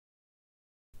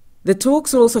The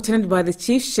talks were also attended by the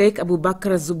Chief Sheikh Abu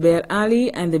Bakr Zubair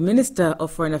Ali and the Minister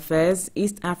of Foreign Affairs,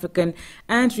 East African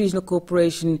and Regional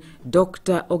Cooperation,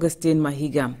 Dr. Augustine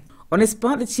Mahiga. On his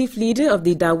part, the chief leader of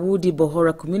the Daiwoodi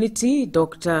Bohra community,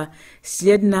 Dr.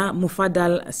 Syedna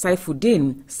Mufaddal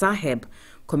Saifuddin, Saheb,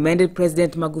 commended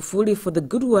President Magufuli for the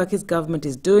good work his government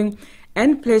is doing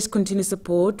and pledged continued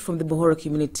support from the Bohra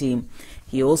community.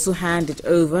 He also handed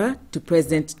over to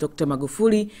President Dr.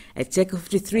 Magufuli a check of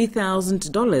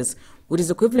 $53,000, which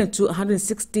is equivalent to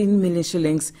 116 million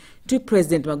shillings, to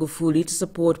President Magufuli to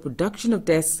support production of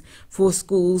desks for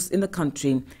schools in the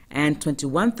country, and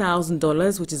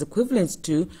 $21,000, which is equivalent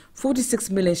to 46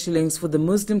 million shillings, for the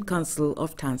Muslim Council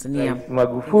of Tanzania.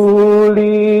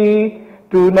 Magufuli,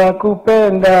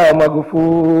 tunakupenda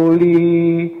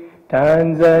Magufuli,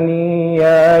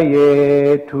 Tanzania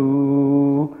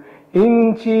yetu,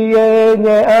 nchi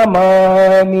yenye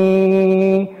amani.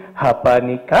 Hapa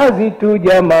ni kazi tu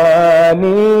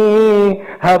jamani,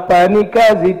 hapa ni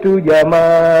kazi tu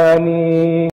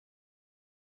jamani.